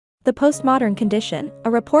The Postmodern Condition,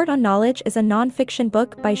 a report on knowledge is a non-fiction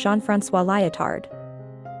book by Jean-François Lyotard.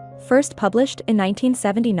 First published in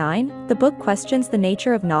 1979, the book questions the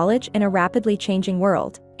nature of knowledge in a rapidly changing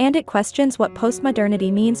world, and it questions what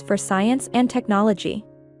postmodernity means for science and technology.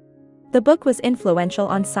 The book was influential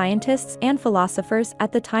on scientists and philosophers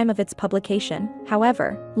at the time of its publication.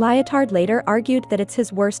 However, Lyotard later argued that it's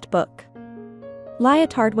his worst book.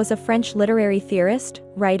 Lyotard was a French literary theorist,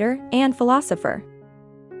 writer, and philosopher.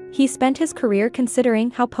 He spent his career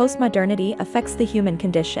considering how postmodernity affects the human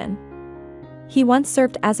condition. He once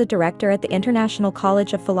served as a director at the International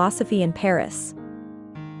College of Philosophy in Paris.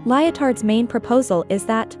 Lyotard's main proposal is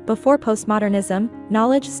that, before postmodernism,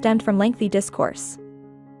 knowledge stemmed from lengthy discourse.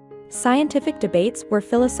 Scientific debates were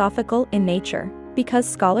philosophical in nature, because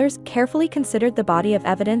scholars carefully considered the body of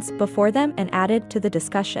evidence before them and added to the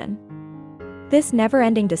discussion. This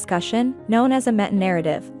never-ending discussion, known as a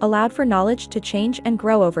meta-narrative, allowed for knowledge to change and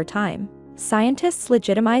grow over time. Scientists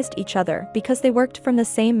legitimized each other because they worked from the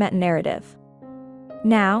same meta-narrative.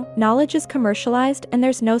 Now, knowledge is commercialized and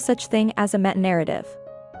there's no such thing as a meta-narrative.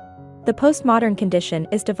 The postmodern condition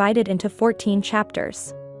is divided into 14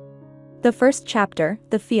 chapters. The first chapter,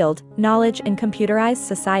 The Field, Knowledge in Computerized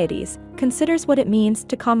Societies, considers what it means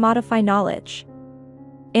to commodify knowledge.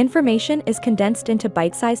 Information is condensed into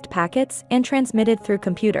bite-sized packets and transmitted through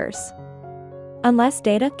computers. Unless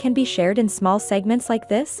data can be shared in small segments like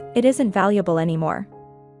this, it isn't valuable anymore.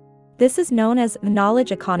 This is known as the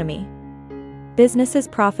knowledge economy. Businesses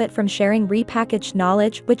profit from sharing repackaged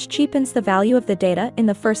knowledge, which cheapens the value of the data in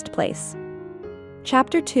the first place.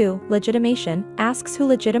 Chapter 2, Legitimation, asks who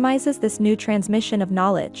legitimizes this new transmission of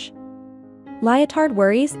knowledge. Lyotard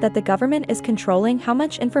worries that the government is controlling how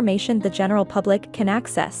much information the general public can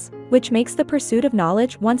access, which makes the pursuit of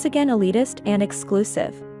knowledge once again elitist and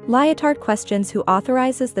exclusive. Lyotard questions who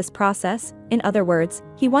authorizes this process. In other words,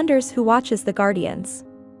 he wonders who watches the guardians.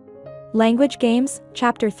 Language Games,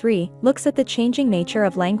 Chapter 3, looks at the changing nature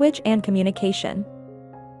of language and communication.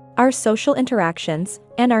 Our social interactions,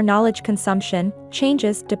 and our knowledge consumption,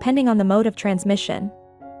 changes depending on the mode of transmission.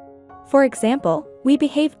 For example, we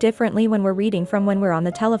behave differently when we're reading from when we're on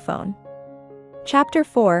the telephone. Chapter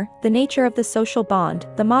 4, The Nature of the Social Bond,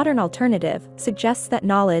 the modern alternative, suggests that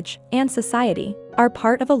knowledge and society are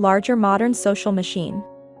part of a larger modern social machine.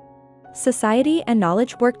 Society and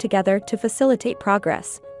knowledge work together to facilitate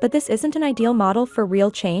progress, but this isn't an ideal model for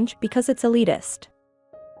real change because it's elitist.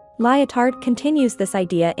 Lyotard continues this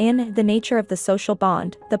idea in The Nature of the Social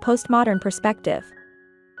Bond, the Postmodern Perspective.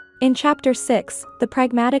 In Chapter 6, The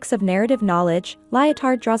Pragmatics of Narrative Knowledge,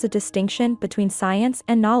 Lyotard draws a distinction between science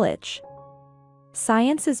and knowledge.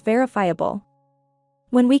 Science is verifiable.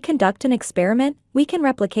 When we conduct an experiment, we can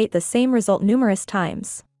replicate the same result numerous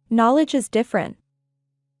times. Knowledge is different.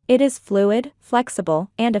 It is fluid,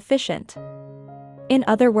 flexible, and efficient. In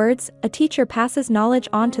other words, a teacher passes knowledge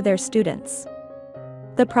on to their students.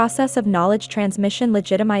 The process of knowledge transmission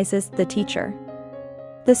legitimizes the teacher.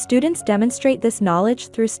 The students demonstrate this knowledge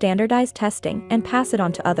through standardized testing and pass it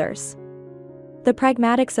on to others. The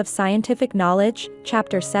Pragmatics of Scientific Knowledge,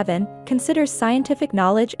 Chapter 7, considers scientific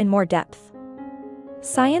knowledge in more depth.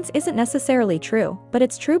 Science isn't necessarily true, but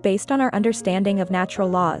it's true based on our understanding of natural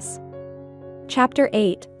laws. Chapter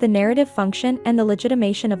 8, The Narrative Function and the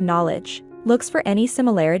Legitimation of Knowledge, looks for any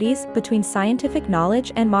similarities between scientific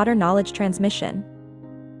knowledge and modern knowledge transmission.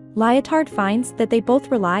 Lyotard finds that they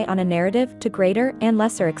both rely on a narrative to greater and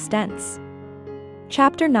lesser extents.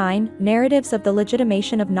 Chapter 9, Narratives of the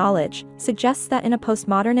Legitimation of Knowledge, suggests that in a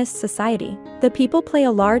postmodernist society, the people play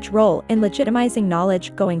a large role in legitimizing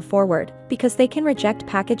knowledge going forward, because they can reject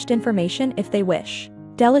packaged information if they wish.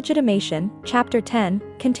 Delegitimation, Chapter 10,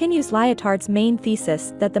 continues Lyotard's main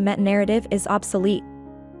thesis that the meta-narrative is obsolete.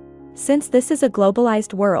 Since this is a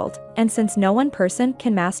globalized world, and since no one person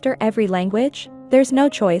can master every language, there's no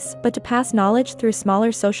choice but to pass knowledge through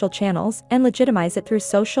smaller social channels and legitimize it through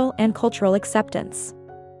social and cultural acceptance.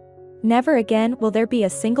 Never again will there be a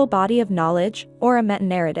single body of knowledge or a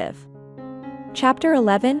meta-narrative. Chapter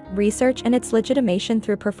 11, Research and its Legitimation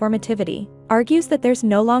through Performativity, argues that there's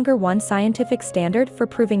no longer one scientific standard for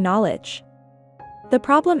proving knowledge. The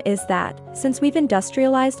problem is that, since we've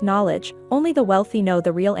industrialized knowledge, only the wealthy know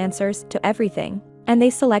the real answers to everything, and they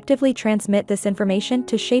selectively transmit this information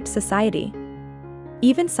to shape society.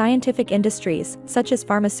 Even scientific industries, such as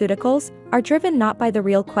pharmaceuticals, are driven not by the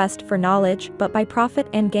real quest for knowledge but by profit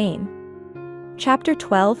and gain. Chapter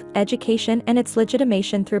 12, Education and its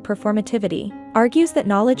Legitimation through Performativity, argues that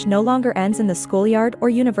knowledge no longer ends in the schoolyard or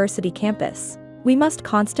university campus. We must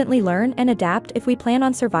constantly learn and adapt if we plan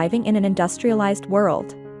on surviving in an industrialized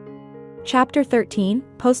world. Chapter 13,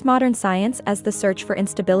 Postmodern Science as the Search for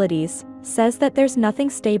Instabilities, says that there's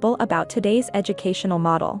nothing stable about today's educational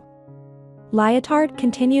model. Lyotard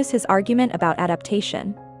continues his argument about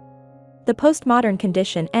adaptation. The postmodern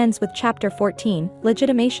condition ends with Chapter 14,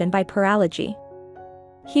 Legitimation by Paralogy.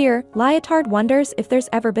 Here, Lyotard wonders if there's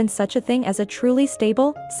ever been such a thing as a truly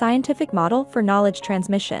stable, scientific model for knowledge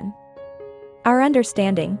transmission. Our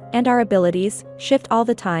understanding, and our abilities, shift all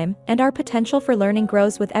the time, and our potential for learning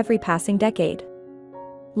grows with every passing decade.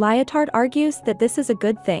 Lyotard argues that this is a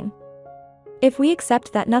good thing. If we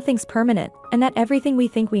accept that nothing's permanent, and that everything we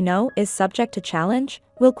think we know is subject to challenge,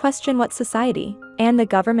 we'll question what society, and the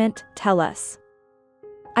government, tell us.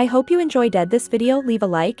 I hope you enjoyed this video. Leave a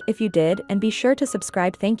like if you did and be sure to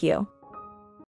subscribe. Thank you.